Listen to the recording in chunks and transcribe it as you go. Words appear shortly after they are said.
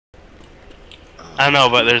I know,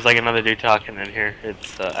 but there's like another dude talking in here.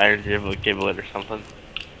 It's Iron Giblet or something.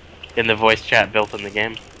 In the voice chat built in the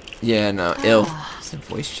game. Yeah, no, ill. It's a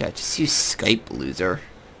voice chat. Just use Skype, loser.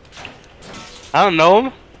 I don't know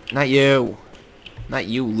him. Not you. Not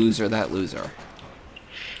you, loser. That loser.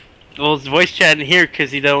 Well, it's voice chatting here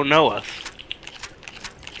because he don't know us.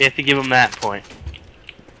 You have to give him that point.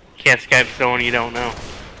 Can't Skype someone you don't know.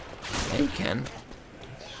 Yeah, you can.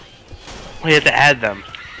 Well, you have to add them.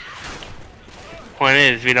 Point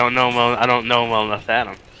is, we don't know him well. I don't know him well enough to add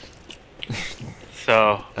him.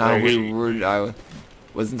 So. I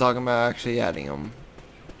wasn't talking about actually adding him.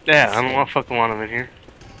 Yeah, I don't fucking want him in here.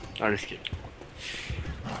 I'm just kidding.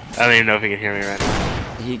 I don't even know if he can hear me right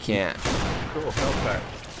now. He can't. Cool, back.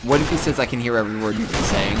 What if he says I can hear every word you've been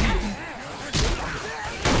saying?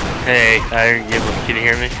 Hey, Iron Giblet, can you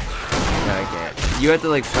hear me? No, I can't. You have to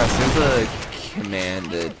like press. There's a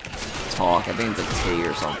command to talk. I think it's a T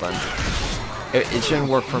or something. It shouldn't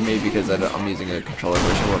work for me because I'm using a controller,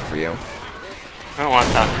 but it should work for you. I don't want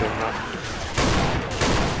to talk to him though.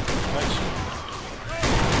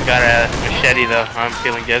 I got a machete though. I'm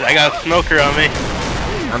feeling good. I got a smoker on me.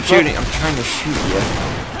 I'm shooting. I'm trying to shoot you.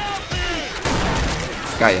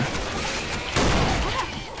 Got you.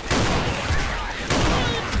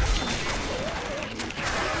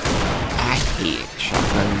 I hate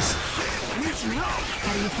shotguns.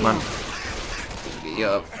 Come on.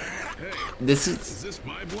 Yup. This is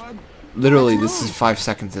literally this is 5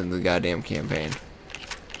 seconds in the goddamn campaign.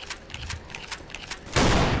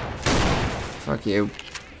 Fuck you.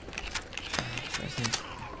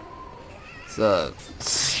 It's a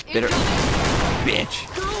spitter bitch.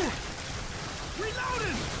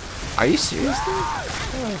 Are you serious?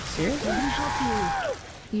 Seriously?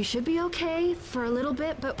 You should be okay for a little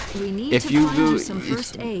bit, but we need If to you find go, you some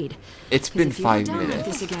first aid. It's been 5 minutes.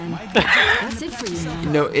 This again, that's it for you now.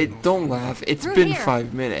 No, don't laugh. It's been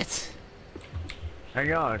 5 minutes.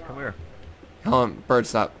 Hang on, come here. Hold on, Bird,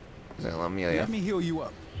 stop. Let me heal you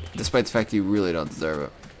up. Despite the fact you really don't deserve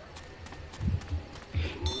it.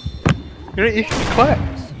 You should clap.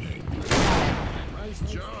 Nice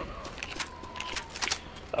job.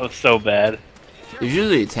 That was so bad. There's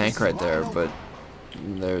usually a tank right there, but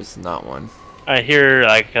there's not one. I hear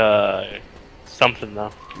like something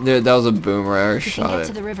though. Dude, that was a boomer. I already You can shot get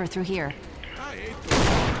to it. the river through here.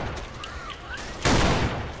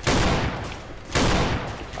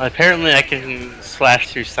 Apparently I can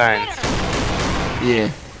slash through signs. Yeah.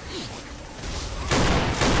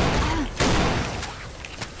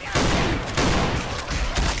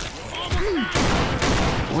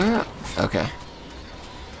 Where? Okay.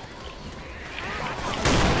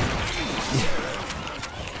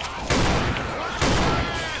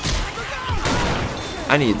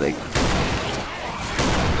 I need like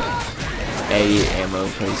ammo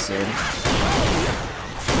pretty soon.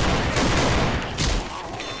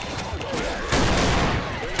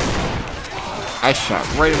 I shot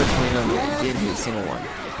right in between them and didn't hit a single one.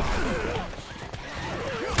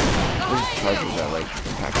 Those charges that like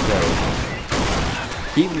impact go.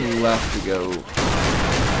 He left to go.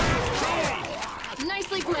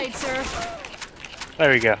 Nicely played, sir.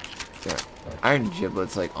 There we go. Yeah. Iron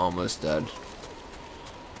Giblet's like almost dead.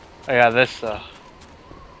 I got this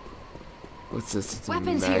What's this? It's a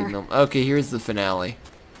Weapons magnum. Okay, here's the finale.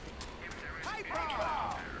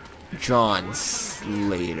 John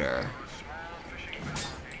Slater.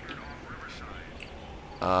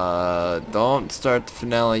 Don't start the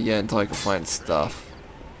finale yet until I can find stuff.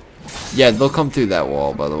 Yeah, they'll come through that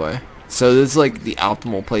wall, by the way. So this is like the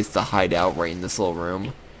optimal place to hide out, right in this little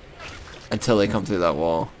room, until they come through that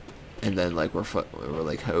wall, and then like we're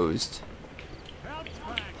like hosed.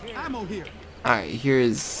 Ammo here. All right,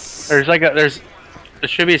 here's. there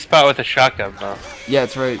should be a spot with a shotgun though. Yeah,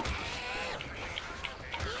 it's right.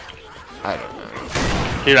 I don't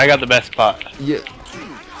know. Dude, I got the best spot. Yeah.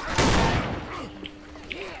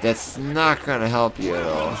 That's not gonna help you at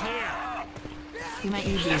all. You might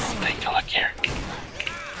need these. Take a look here.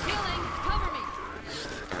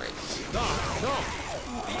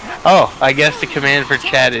 Oh, I guess the command for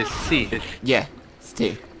chat is C. Yeah, it's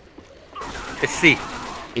T. It's C.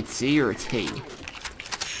 It's C or it's T?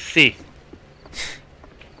 C.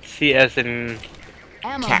 C as in...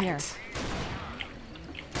 Ammo Cat. here.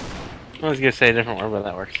 I was gonna say a different word, but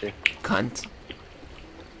that works too. Cunt.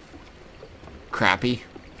 Crappy.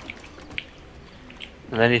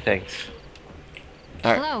 Many things.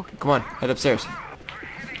 Alright, Hello. come on, head upstairs.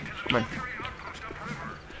 Come on.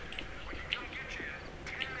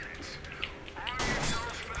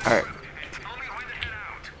 Alright.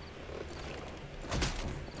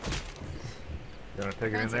 You wanna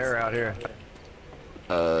take it in there or out here?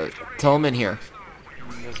 Tell him in here.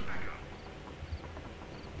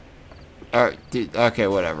 Alright, dude. Okay,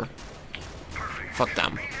 whatever. Fuck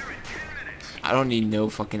them. I don't need no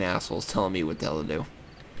fucking assholes telling me what the hell to do.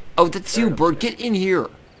 Oh, that's you, Bird. Get in here.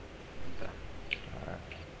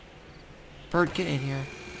 Bird, get in here.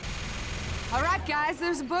 All right, guys,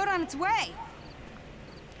 there's a boat on its way.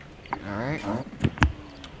 Alright.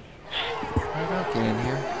 Get in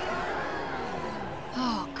here.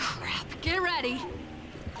 Oh, crap. Get ready.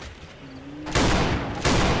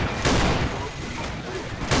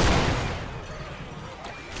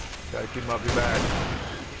 Gotta keep him off your back.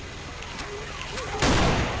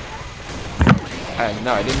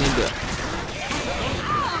 No, I didn't mean to.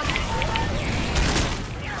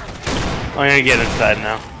 I'm gonna get inside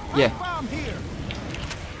now. Yeah.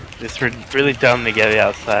 It's really dumb to get it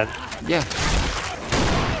outside. Yeah.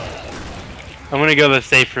 I'm gonna go to the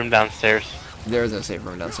safe room downstairs. There is a safe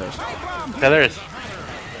room downstairs. Yeah, there is.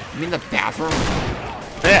 You mean the bathroom?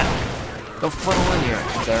 Yeah. Go funnel in here.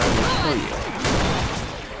 There, they'll kill you.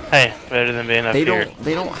 Hey, better than being up here.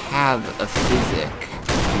 They don't have a physic.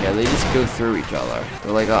 You know, they just go through each other.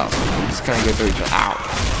 They're like us. We just kind of go through each other. Ow.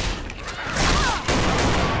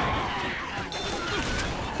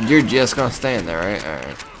 You're just gonna stay in there, right?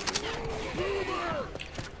 Alright.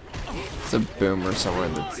 It's a boomer somewhere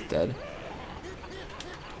that's dead.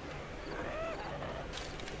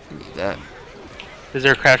 Look at that. Is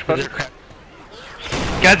there a crash button?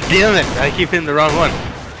 God damn it! I keep hitting the wrong one.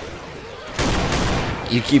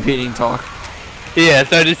 You keep hitting talk? Yeah,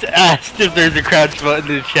 so I just asked if there's a crouch button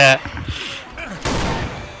in the chat.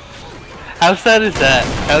 How sad is that?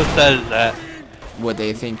 How sad is that? What,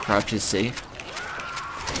 they think crouch is safe?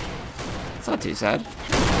 It's not too sad.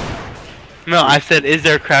 No, I said, is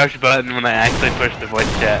there a crouch button when I actually pushed the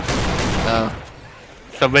voice chat?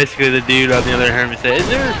 So basically the dude on the other hand said, is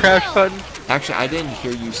there a crouch button? Actually, I didn't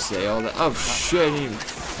hear you say all that. Oh shit, I didn't even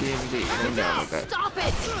see him going down like that. Stop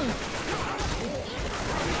it!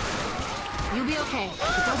 You'll be okay. It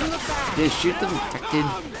doesn't look bad. Yeah, shoot them infected.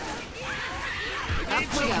 Up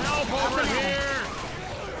we go.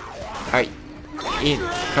 Alright, Ian,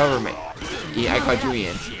 cover me. Yeah, I caught you,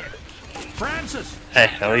 Ian. Francis! Hey,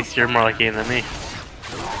 at least you're more like Ian than me.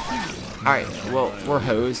 Alright, well, we're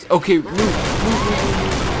hosed. Okay, move.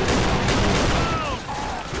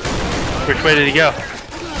 Which way did he go?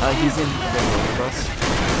 He's in the room with us.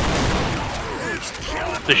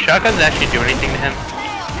 Does shotguns actually do anything to him?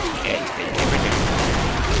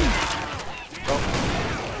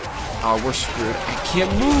 Oh, we're screwed. I can't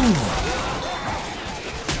move!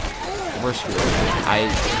 We're screwed.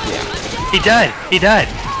 Yeah. He died! He died!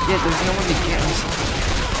 Yeah, there's no one to get us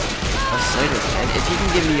later. And if you can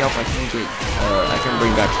give me up, I can get, I can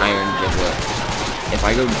bring back iron giblet. If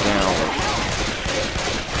I go down...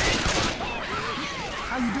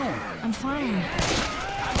 How you doing? I'm fine.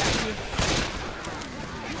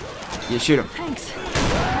 Yeah, shoot him. Thanks.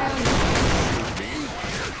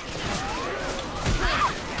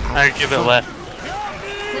 Iron give it left.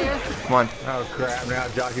 Come on. Oh crap, now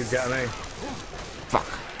Jockey's got me. Fuck.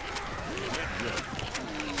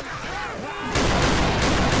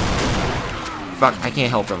 Fuck, I can't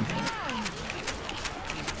help him.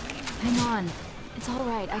 Hang on. It's all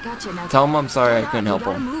right. I got you now. Tell him I'm sorry I couldn't You help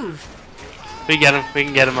gotta him. move. We get him. We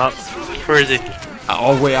can get him up. Where is he?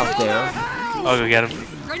 All the way out there. I'll go get him.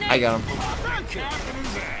 I got him.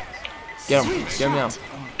 Get him. Get him down.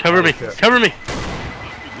 Cover me. Cover me.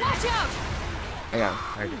 Watch out! I got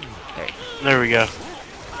him. Hey. There we go.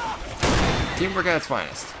 Teamwork at its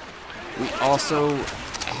finest. We also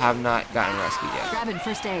have not gotten rescued yet. Grabbing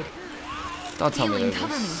first aid. Don't tell me Healing, there's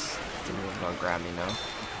cover me. someone gonna grab me now.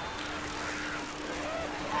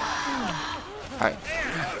 Alright.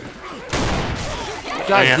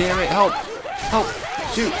 God Yeah. damn it, help! Help!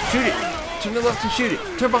 Shoot! Shoot it! Turn to the left and shoot it!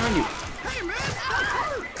 Turn behind you!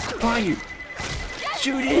 Behind you!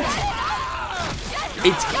 Shoot it!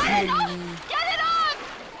 It's... Get it on!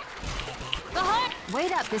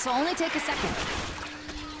 Wait up. This will only take a second.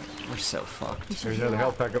 We're so fucked. There's another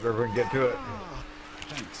health pack up there if we can get to it.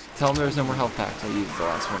 Tell him there's no more health packs. I used the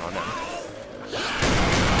last one on him.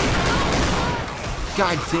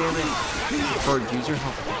 God damn it! Bird, use your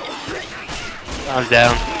health pack. I'm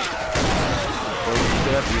down. Bird,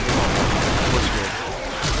 get up, use your health pack. We're screwed.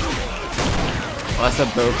 Unless that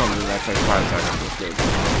bow comes in the next like 5 seconds, we're screwed.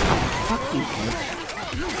 Fuck you, man.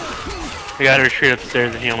 I gotta retreat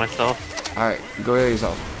upstairs and heal myself. Alright, go heal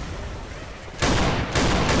yourself.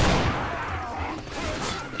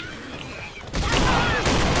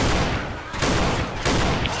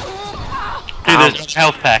 Dude, there's a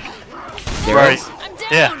health pack. There Where are is? you?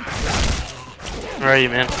 Yeah. Where are you,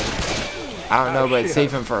 man? I don't know, but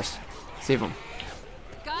save him first. Save him.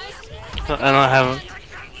 I don't have him.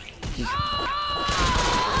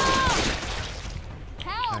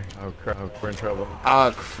 Oh crap, we're in trouble.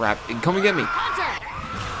 Oh crap. Come and get me.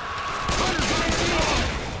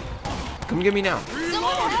 Come and get me now.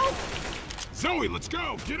 Zoe, let's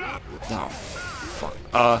go. Get up. Oh, fuck.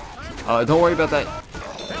 Don't worry about that.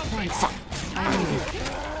 Fuck.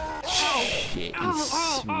 Shit, he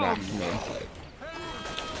smacked me.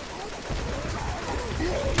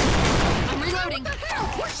 I'm reloading.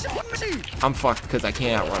 I'm fucked because I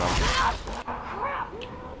can't outrun him.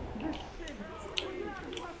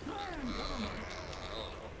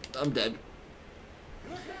 I'm dead.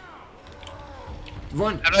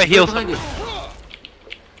 Run! How do I heal behind you.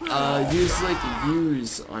 Use like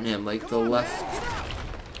use on him, like the left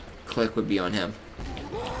click would be on him.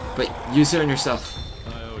 But use it on yourself.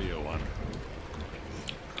 I owe you one.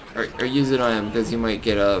 Or use it on him because he might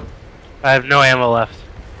get a. I have no ammo left.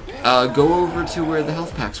 Go over to where the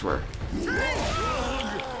health packs were.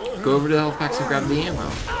 Go over to the health packs and grab the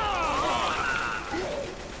ammo.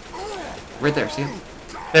 Right there, see him?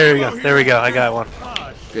 There we go. There we go. I got one.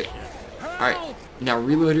 Good. Alright, now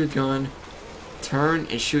reload your gun. Turn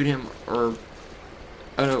and shoot him, or...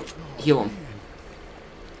 Oh no, heal him.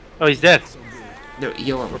 Oh, he's dead. No,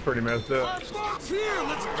 heal him. We're pretty messed up.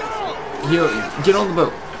 Heal him. Get on the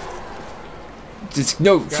boat. Just,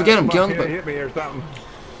 no, forget him. Get on the boat. Hit me or something.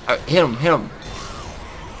 Hit him, hit him.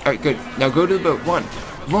 Alright, good. Now go to the boat. Run.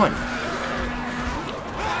 Run.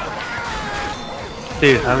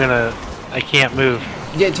 Dude, I can't move.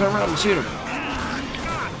 Yeah, turn around and shoot him.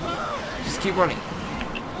 Just keep running.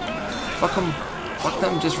 Fuck them. Fuck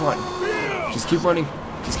them, just run. Just keep running.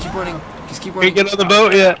 Just keep running. Just keep running. Can't get on the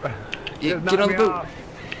boat yet. Yeah, get on the boat.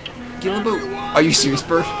 Get on the boat. Are you serious,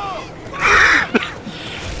 Bert?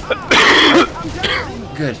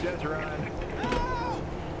 Good.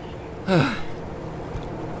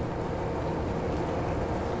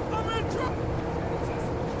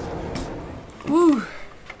 Woo.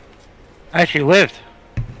 I actually lived.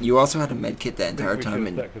 You also had a med kit that entire time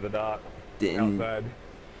and Stuck to the dock.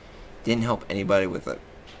 didn't help anybody with it.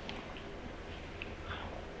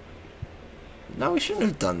 No, we shouldn't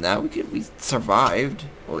have done that. We survived.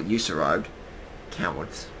 Well, you survived.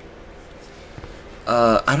 Cowards.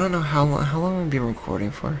 I don't know how long I've been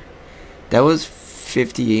recording for. That was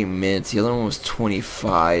 58 minutes. The other one was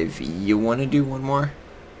 25. You want to do one more?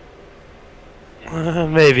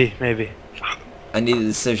 Maybe. I need a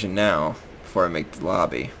decision now before I make the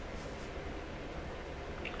lobby.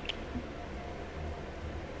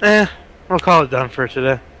 We'll call it done for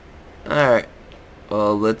today. Alright.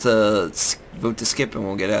 Well, let's vote to skip and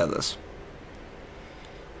we'll get out of this.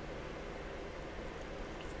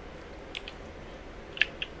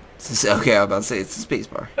 Okay, I was about to say it's the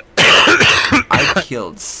spacebar. I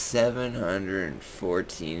killed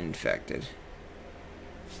 714 infected.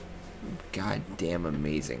 God damn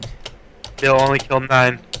amazing. Bill only killed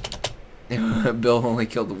 9. Bill only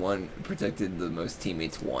killed 1, protected the most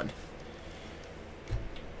teammates 1.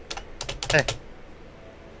 Hey.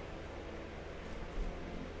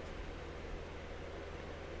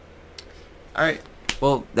 Alright,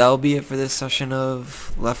 well, that'll be it for this session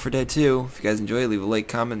of Left 4 Dead 2. If you guys enjoyed, leave a like,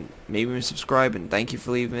 comment, maybe even subscribe, and thank you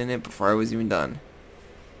for leaving it before I was even done.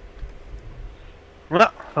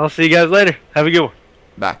 Well, I'll see you guys later. Have a good one.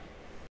 Bye.